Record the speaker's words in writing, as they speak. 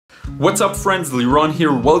What's up friends, Liron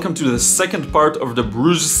here. Welcome to the second part of the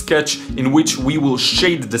Bruges sketch in which we will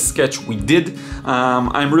shade the sketch we did.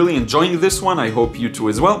 I'm really enjoying this one, I hope you too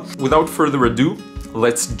as well. Without further ado,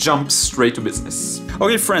 let's jump straight to business.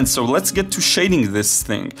 Okay friends, so let's get to shading this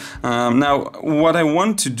thing. Now what I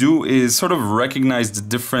want to do is sort of recognize the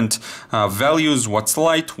different values, what's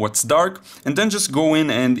light, what's dark, and then just go in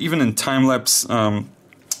and even in time-lapse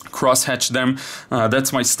cross-hatch them.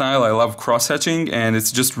 That's my style. I love cross-hatching and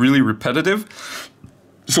it's just really repetitive.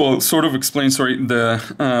 So I'll sort of explain,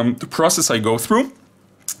 the process I go through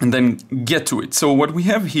and then get to it. So what we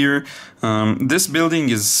have here, this building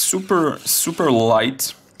is super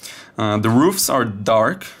light. The roofs are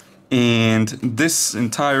dark and this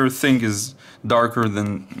entire thing is darker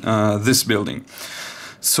than this building.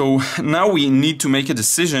 So now we need to make a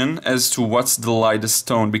decision as to what's the lightest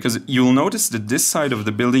tone, because you'll notice that this side of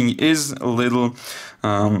the building is a little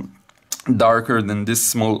darker than this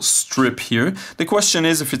small strip here. The question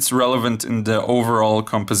is if it's relevant in the overall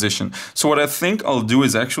composition. So what I think I'll do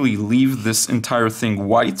is actually leave this entire thing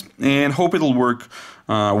white and hope it'll work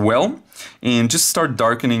well, and just start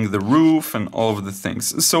darkening the roof and all of the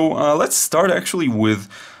things. So let's start actually with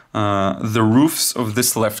the roofs of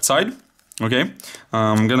this left side. Okay,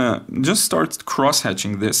 I'm gonna just start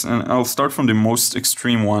cross-hatching this, and I'll start from the most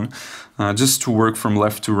extreme one, just to work from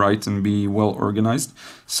left to right and be well organized.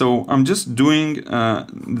 So I'm just doing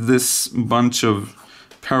this bunch of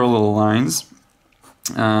parallel lines.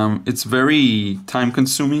 It's very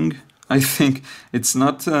time-consuming. I think it's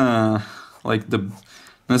not like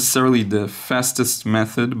necessarily the fastest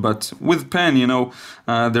method, but with pen, you know,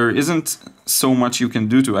 there isn't so much you can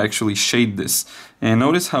do to actually shade this. And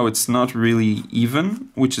notice how it's not really even,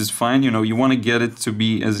 which is fine. You know, you want to get it to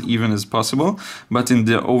be as even as possible, but in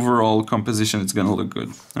the overall composition, it's gonna look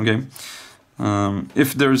good. Okay.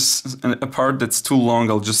 If there's a part that's too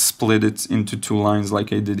long, I'll just split it into two lines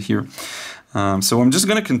like I did here. So I'm just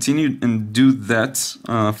going to continue and do that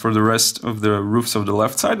for the rest of the roofs of the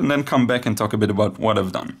left side, and then come back and talk a bit about what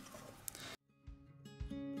I've done.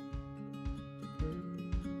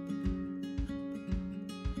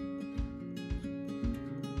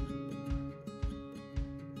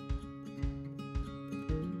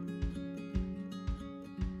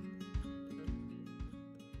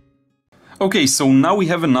 Okay, so now we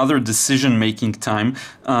have another decision-making time.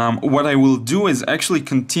 What I will do is actually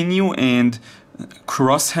continue and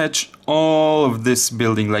cross-hatch all of this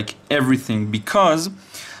building, like everything, because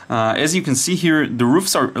as you can see here, the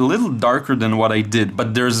roofs are a little darker than what I did,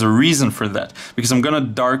 but there's a reason for that, because I'm gonna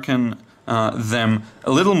darken them a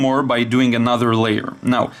little more by doing another layer.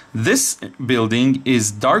 Now, this building is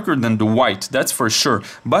darker than the white, that's for sure,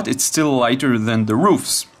 but it's still lighter than the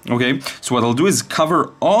roofs. Okay, so what I'll do is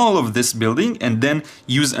cover all of this building and then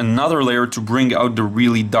use another layer to bring out the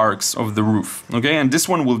really darks of the roof. Okay, and this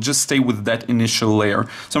one will just stay with that initial layer.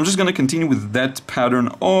 So I'm just going to continue with that pattern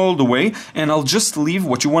all the way, and I'll just leave,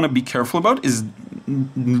 what you want to be careful about is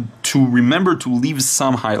to remember to leave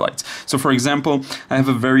some highlights. So for example, I have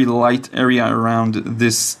a very light area around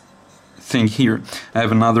this thing here. I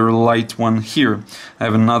have another light one here. I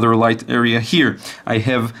have another light area here. I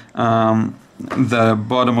have the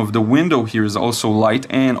bottom of the window here is also light,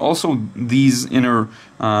 and also these inner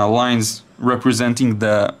lines representing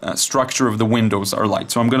the structure of the windows are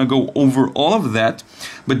light. So I'm going to go over all of that,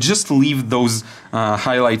 but just leave those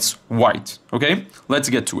highlights white. Okay, let's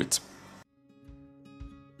get to it.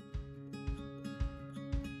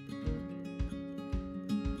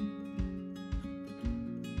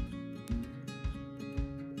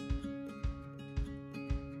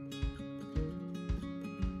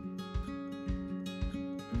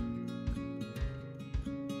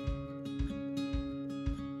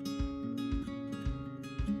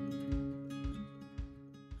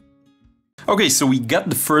 Okay, so we got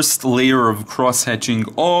the first layer of cross-hatching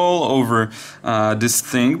all over this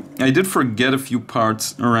thing. I did forget a few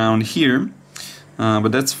parts around here,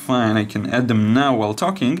 but that's fine. I can add them now while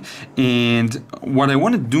talking. And what I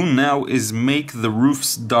want to do now is make the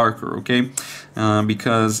roofs darker, okay?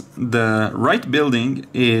 Because the right building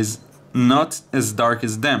is not as dark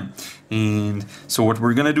as them. And so what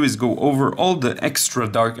we're gonna do is go over all the extra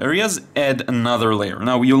dark areas, add another layer.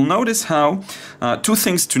 Now you'll notice how, two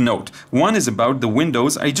things to note. One is about the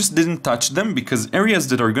windows. I just didn't touch them because areas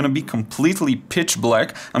that are gonna be completely pitch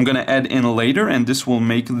black, I'm gonna add in later, and this will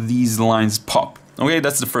make these lines pop. Okay,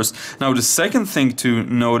 that's the first. Now the second thing to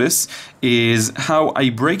notice is how I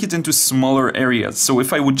break it into smaller areas. So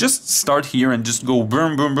if I would just start here and just go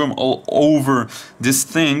boom, boom, boom all over this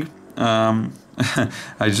thing,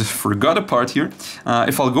 I just forgot a part here.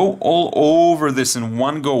 If I'll go all over this in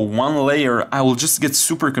one go, one layer, I will just get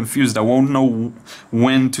super confused. I won't know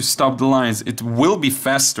when to stop the lines. It will be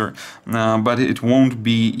faster, but it won't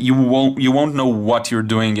be. You won't know what you're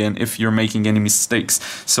doing and if you're making any mistakes.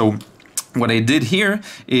 So what I did here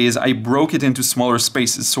is I broke it into smaller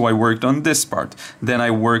spaces. So I worked on this part, then I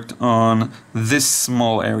worked on this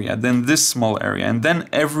small area, then this small area, and then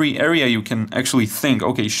every area you can actually think,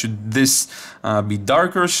 okay, should this be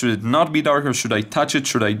darker? Should it not be darker? Should I touch it?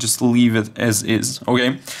 Should I just leave it as is?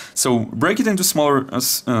 Okay, so break it into smaller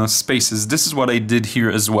spaces. This is what I did here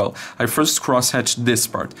as well. I first cross-hatched this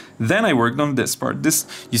part, then I worked on this part. This,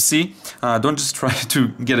 you see, don't just try to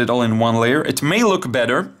get it all in one layer. It may look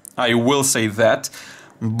better, I will say that,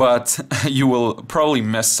 but you will probably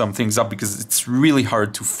mess some things up because it's really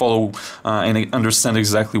hard to follow and understand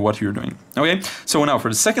exactly what you're doing. Okay, so now for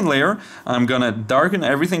the second layer, I'm gonna darken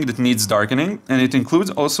everything that needs darkening, and it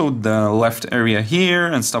includes also the left area here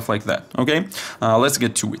and stuff like that. Okay, let's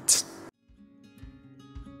get to it.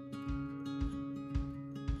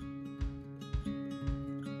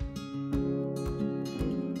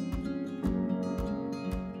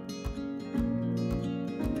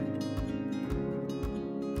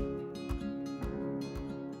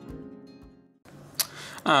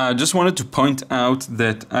 Just wanted to point out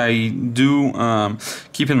that I do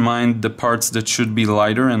keep in mind the parts that should be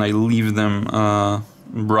lighter, and I leave them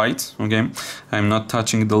bright. Okay, I'm not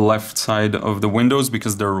touching the left side of the windows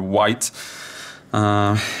because they're white,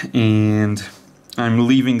 and I'm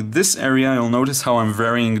leaving this area. You'll notice how I'm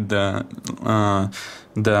varying the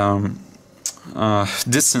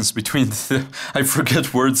distance between the, I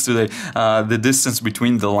forget words today, the distance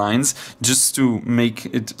between the lines, just to make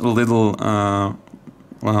it a little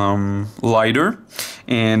lighter.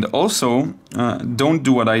 And also don't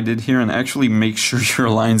do what I did here and actually make sure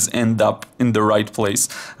your lines end up in the right place.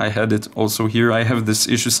 I had it also here. I have this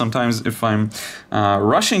issue sometimes if I'm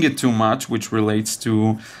rushing it too much, which relates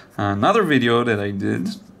to another video that I did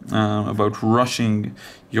about rushing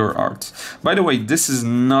your art. By the way, this is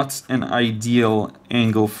not an ideal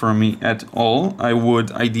angle for me at all. I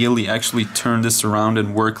would ideally actually turn this around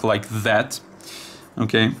and work like that.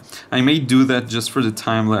 Okay, I may do that just for the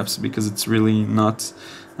time lapse because it's really not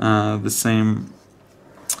the same.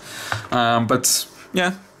 But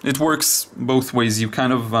yeah, it works both ways. You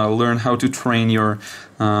kind of learn how to train your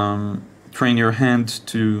hand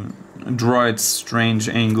to draw at strange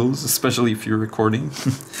angles, especially if you're recording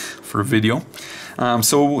for video.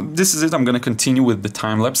 So this is it. I'm going to continue with the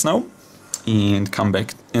time lapse now and come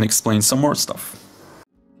back and explain some more stuff.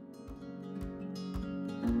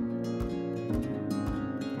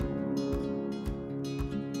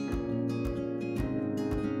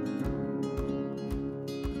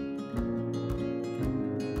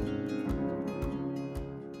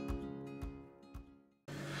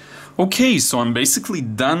 Okay, so I'm basically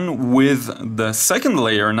done with the second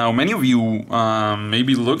layer. Now, many of you may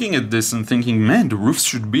be looking at this and thinking, man, the roofs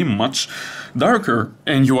should be much darker.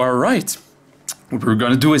 And you are right. What we're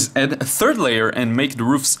going to do is add a third layer and make the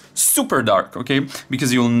roofs super dark, okay?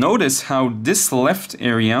 Because you'll notice how this left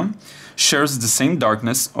area shares the same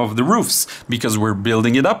darkness of the roofs because we're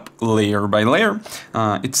building it up layer by layer.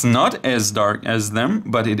 It's not as dark as them,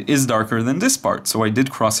 but it is darker than this part. So I did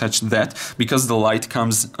crosshatch that because the light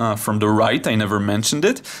comes from the right. I never mentioned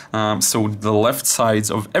it. So the left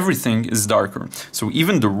sides of everything is darker. So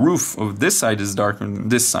even the roof of this side is darker than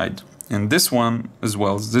this side. And this one as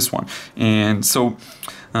well as this one. And so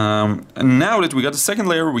now that we got the second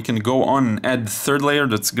layer, we can go on and add the third layer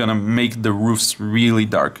that's gonna make the roofs really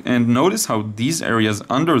dark. And notice how these areas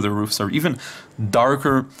under the roofs are even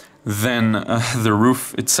darker than the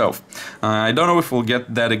roof itself. I don't know if we'll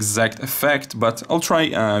get that exact effect, but I'll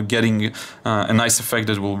try getting a nice effect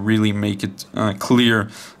that will really make it clear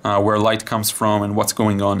where light comes from and what's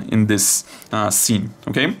going on in this scene,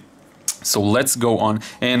 okay? So let's go on,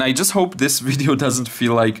 and I just hope this video doesn't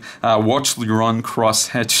feel like watch Liron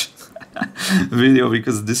crosshatch video,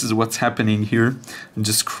 because this is what's happening here. I'm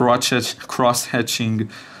just crosshatching.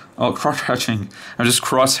 I'm just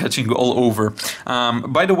crosshatching all over.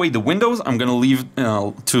 By the way, the windows I'm gonna leave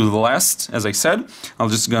to the last, as I said. I'm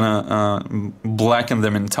just gonna blacken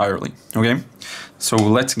them entirely. Okay, so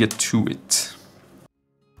let's get to it.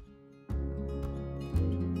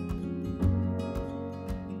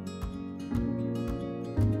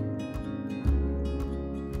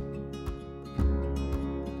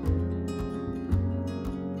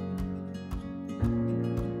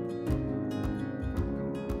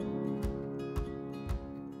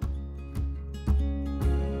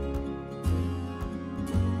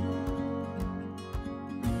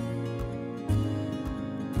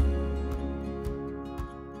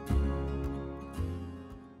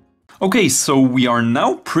 Okay, so we are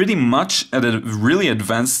now pretty much at a really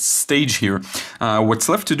advanced stage here. What's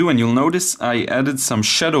left to do, and you'll notice I added some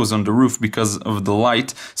shadows on the roof because of the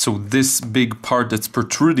light. So this big part that's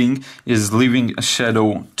protruding is leaving a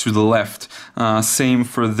shadow to the left. Same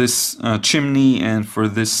for this chimney and for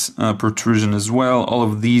this protrusion as well. All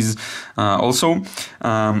of these also.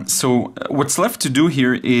 So what's left to do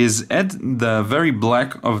here is add the very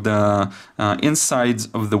black of the insides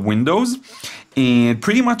of the windows. And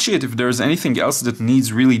pretty much it. If there's anything else that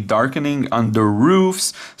needs really darkening under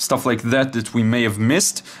roofs, stuff like that that we may have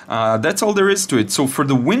missed, that's all there is to it. So for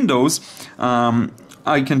the windows,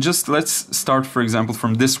 I can just, let's start for example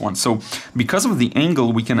from this one. So because of the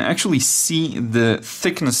angle, we can actually see the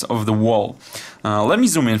thickness of the wall. Let me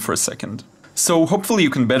zoom in for a second. So hopefully you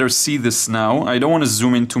can better see this now. I don't want to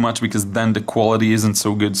zoom in too much because then the quality isn't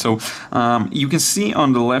so good. So you can see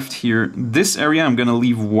on the left here, this area I'm going to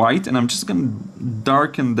leave white, and I'm just going to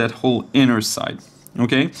darken that whole inner side,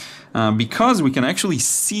 okay? Because we can actually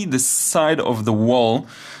see the side of the wall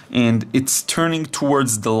and it's turning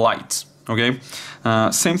towards the light, okay?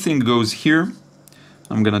 Same thing goes here.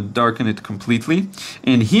 I'm going to darken it completely.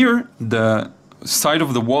 And here, the side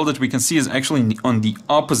of the wall that we can see is actually on the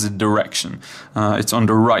opposite direction. It's on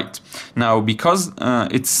the right. Now, because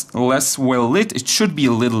it's less well lit, it should be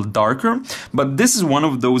a little darker, but this is one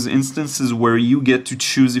of those instances where you get to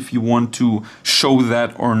choose if you want to show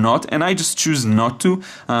that or not, and I just choose not to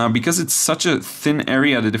because it's such a thin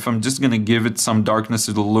area that if I'm just gonna give it some darkness,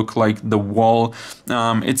 it'll look like the wall.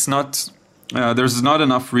 It's not... there's not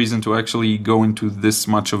enough reason to actually go into this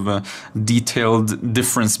much of a detailed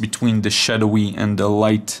difference between the shadowy and the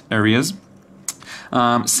light areas.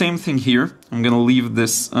 Same thing here. I'm gonna leave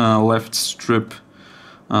this left strip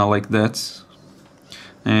like that.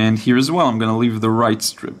 And here as well, I'm gonna leave the right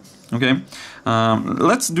strip. Okay,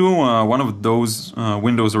 let's do one of those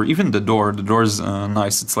windows, or even the door. The door is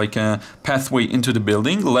nice. It's like a pathway into the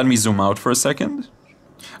building. Let me zoom out for a second.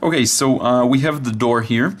 Okay, so we have the door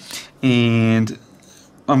here, and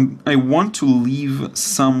I want to leave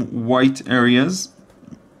some white areas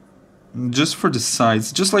just for the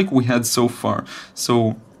sides, just like we had so far.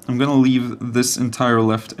 So I'm gonna leave this entire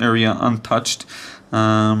left area untouched,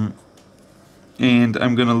 and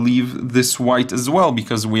I'm gonna leave this white as well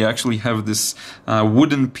because we actually have this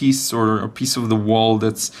wooden piece or a piece of the wall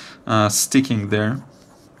that's sticking there,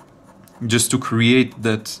 just to create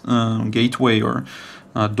that gateway or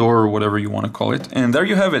door or whatever you want to call it. And there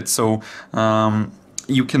you have it. So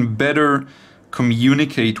you can better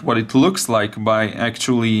communicate what it looks like by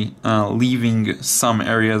actually leaving some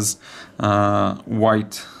areas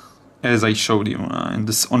white, as I showed you on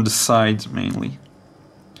the sides mainly.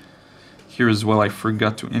 Here as well, I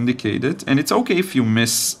forgot to indicate it, and it's okay if you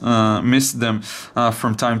miss them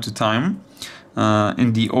from time to time.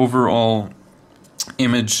 In the overall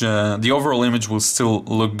image, the overall image will still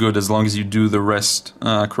look good as long as you do the rest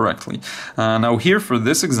correctly. Now here for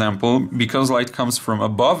this example, because light comes from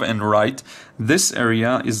above and right, this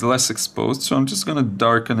area is less exposed, so I'm just going to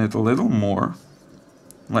darken it a little more,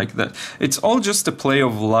 like that. It's all just a play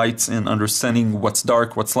of lights and understanding what's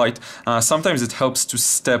dark, what's light. Sometimes it helps to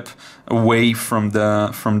step away from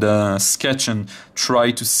the sketch and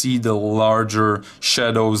try to see the larger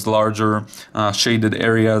shadows, larger shaded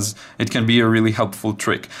areas. It can be a really helpful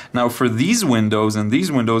trick. Now for these windows and these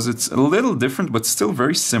windows, it's a little different, but still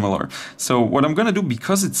very similar. So what I'm gonna do,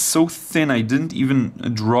 because it's so thin, I didn't even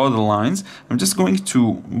draw the lines. I'm just going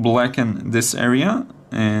to blacken this area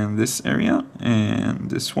and this area and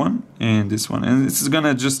this one and this one, and this is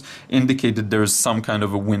gonna just indicate that there's some kind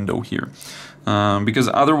of a window here, because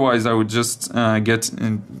otherwise I would just get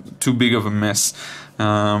in too big of a mess.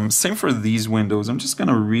 Same for these windows. I'm just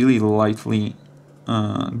gonna really lightly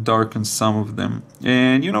darken some of them,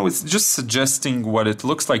 and you know, it's just suggesting what it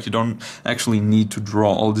looks like. You don't actually need to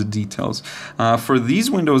draw all the details. For these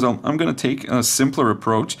windows, I'm going to take a simpler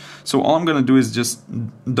approach. So all I'm going to do is just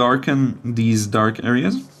darken these dark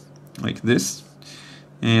areas like this,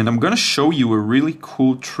 and I'm going to show you a really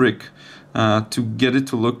cool trick to get it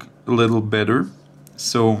to look a little better.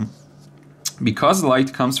 So because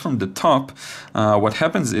light comes from the top, what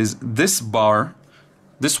happens is this bar,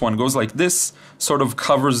 this one goes like this, sort of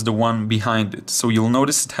covers the one behind it. So you'll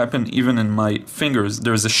notice it happen even in my fingers.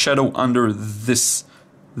 There's a shadow under this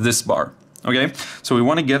bar, okay? So we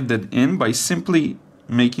want to get that in by simply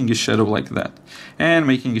making a shadow like that and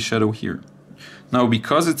making a shadow here. Now,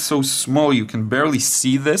 because it's so small, you can barely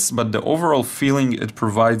see this, but the overall feeling it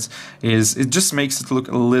provides is it just makes it look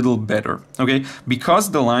a little better, okay?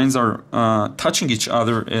 Because the lines are touching each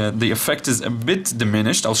other, the effect is a bit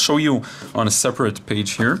diminished. I'll show you on a separate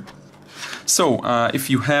page here. So if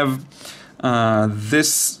you have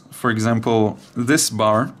this, for example, this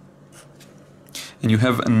bar, and you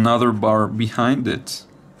have another bar behind it,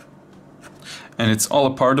 and it's all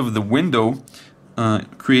a part of the window,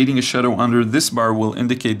 creating a shadow under this bar will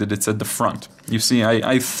indicate that it's at the front. You see,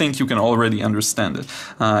 I think you can already understand it.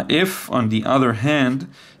 If, on the other hand,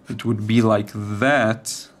 it would be like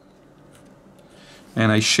that,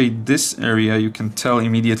 and I shade this area, you can tell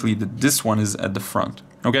immediately that this one is at the front.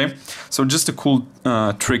 Okay, so just a cool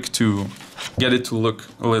trick to get it to look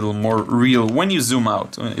a little more real when you zoom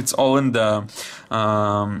out. It's all in the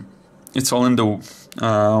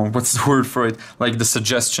what's the word for it? Like the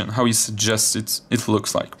suggestion, how you suggest it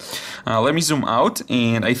looks like. Let me zoom out,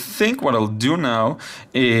 and I think what I'll do now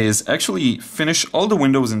is actually finish all the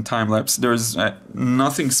windows in time-lapse. There's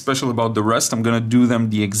nothing special about the rest. I'm gonna do them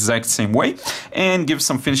the exact same way and give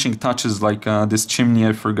some finishing touches, like this chimney.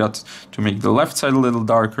 I forgot to make the left side a little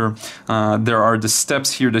darker. There are the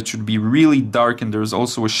steps here that should be really dark, and there's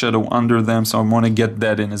also a shadow under them, so I want to get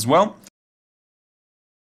that in as well.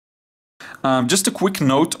 Just a quick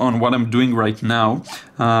note on what I'm doing right now,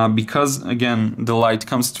 because again the light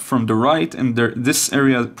comes from the right and this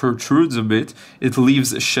area protrudes a bit, it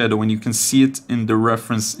leaves a shadow, and you can see it in the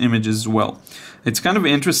reference image as well. It's kind of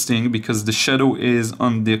interesting because the shadow is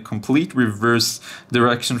on the complete reverse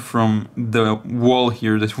direction from the wall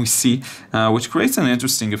here that we see, which creates an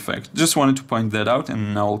interesting effect. Just wanted to point that out,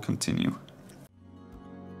 and now I'll continue.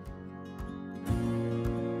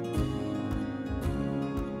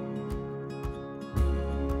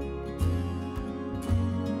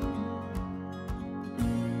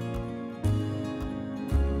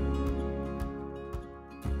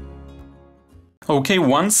 Okay,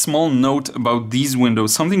 one small note about these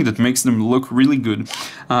windows, something that makes them look really good.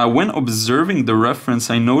 When observing the reference,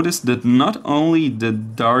 I noticed that not only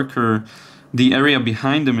the area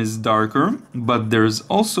behind them is darker, but there's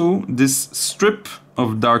also this strip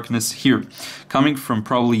of darkness here, coming from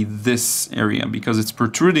probably this area, because it's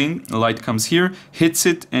protruding, light comes here, hits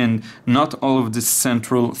it, and not all of this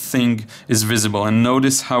central thing is visible. And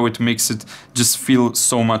notice how it makes it just feel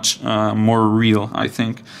so much more real, I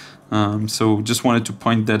think. So just wanted to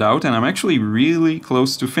point that out, and I'm actually really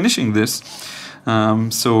close to finishing this.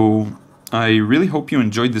 So I really hope you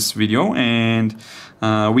enjoyed this video, and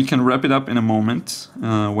we can wrap it up in a moment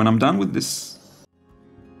when I'm done with this.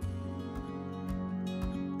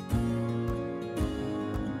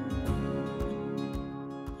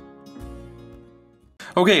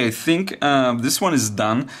 Okay, I think this one is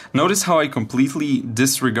done. Notice how I completely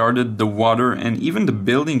disregarded the water and even the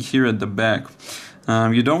building here at the back.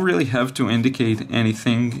 You don't really have to indicate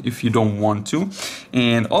anything if you don't want to.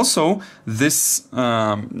 And also, this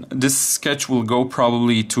sketch will go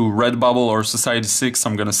probably to Redbubble or Society 6.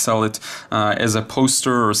 I'm gonna sell it as a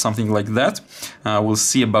poster or something like that. We'll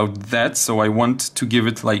see about that. So I want to give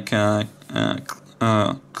it like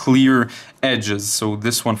clear edges. So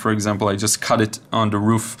this one, for example, I just cut it on the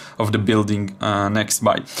roof of the building next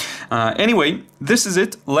by. Anyway, this is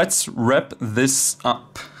it. Let's wrap this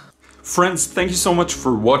up. Friends, thank you so much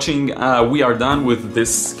for watching. We are done with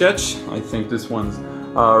this sketch. I think this one's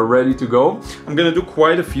ready to go. I'm gonna do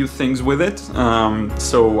quite a few things with it.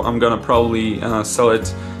 So I'm gonna probably sell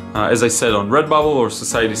it, as I said, on Redbubble or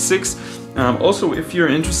Society 6. Also, if you're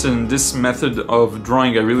interested in this method of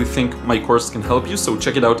drawing, I really think my course can help you, so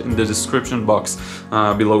check it out in the description box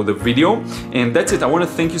below the video. And that's it. I want to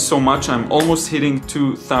thank you so much. I'm almost hitting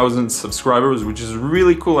 2,000 subscribers, which is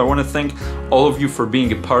really cool. I want to thank all of you for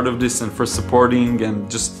being a part of this and for supporting and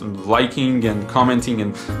just liking and commenting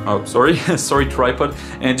and, oh, sorry, sorry tripod,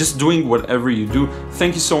 and just doing whatever you do.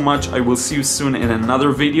 Thank you so much. I will see you soon in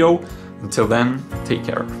another video. Until then, take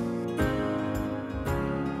care.